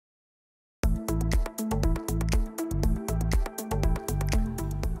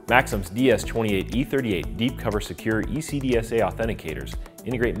Maxim's DS28E38 DeepCover secure ECDSA authenticators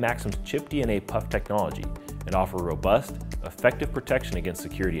integrate Maxim's chip DNA puff technology and offer robust, effective protection against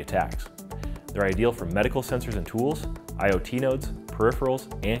security attacks. They're ideal for medical sensors and tools, IoT nodes, peripherals,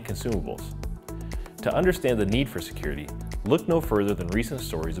 and consumables. To understand the need for security, look no further than recent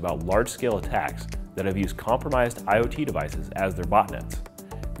stories about large-scale attacks that have used compromised IoT devices as their botnets.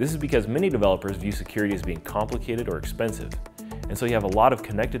 This is because many developers view security as being complicated or expensive, and so you have a lot of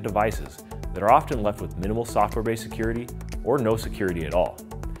connected devices that are often left with minimal software-based security or no security at all.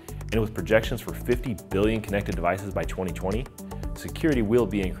 And with projections for 50 billion connected devices by 2020, security will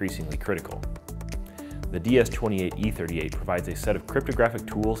be increasingly critical. The DS28E38 provides a set of cryptographic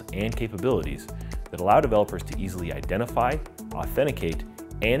tools and capabilities that allow developers to easily identify, authenticate,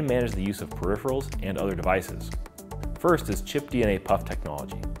 and manage the use of peripherals and other devices. First is chip DNA puff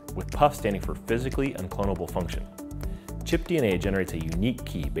technology, with puff standing for physically unclonable function. Chip DNA generates a unique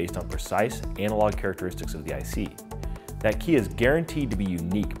key based on precise analog characteristics of the IC. That key is guaranteed to be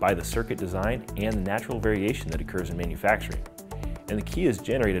unique by the circuit design and the natural variation that occurs in manufacturing. And the key is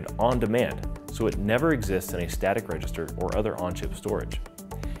generated on demand, so it never exists in a static register or other on-chip storage.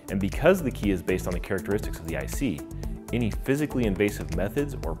 And because the key is based on the characteristics of the IC, any physically invasive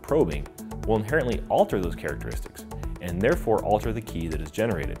methods or probing will inherently alter those characteristics, and therefore alter the key that is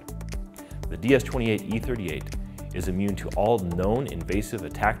generated. The DS28E38 is immune to all known invasive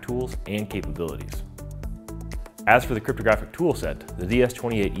attack tools and capabilities. As for the cryptographic toolset, the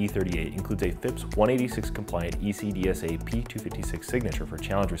DS28E38 includes a FIPS 186 compliant ECDSA P256 signature for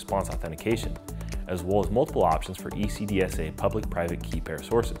challenge response authentication, as well as multiple options for ECDSA public-private key pair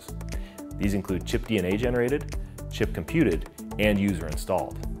sources. These include chip DNA generated, chip computed, and user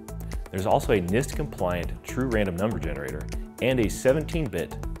installed. There's also a NIST-compliant true random number generator and a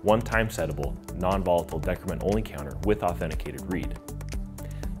 17-bit, one-time settable, non-volatile decrement-only counter with authenticated read.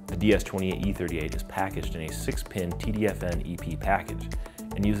 The DS28E38 is packaged in a 6-pin TDFN EP package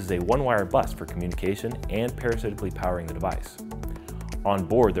and uses a one-wire bus for communication and parasitically powering the device. On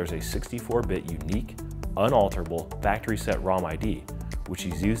board, there's a 64-bit unique, unalterable factory-set ROM ID, which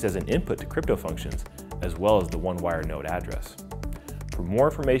is used as an input to crypto functions, as well as the one-wire node address. For more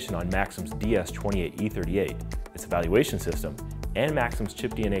information on Maxim's DS28E38, its evaluation system, and Maxim's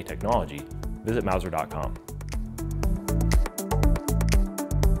chip DNA technology, visit Mouser.com.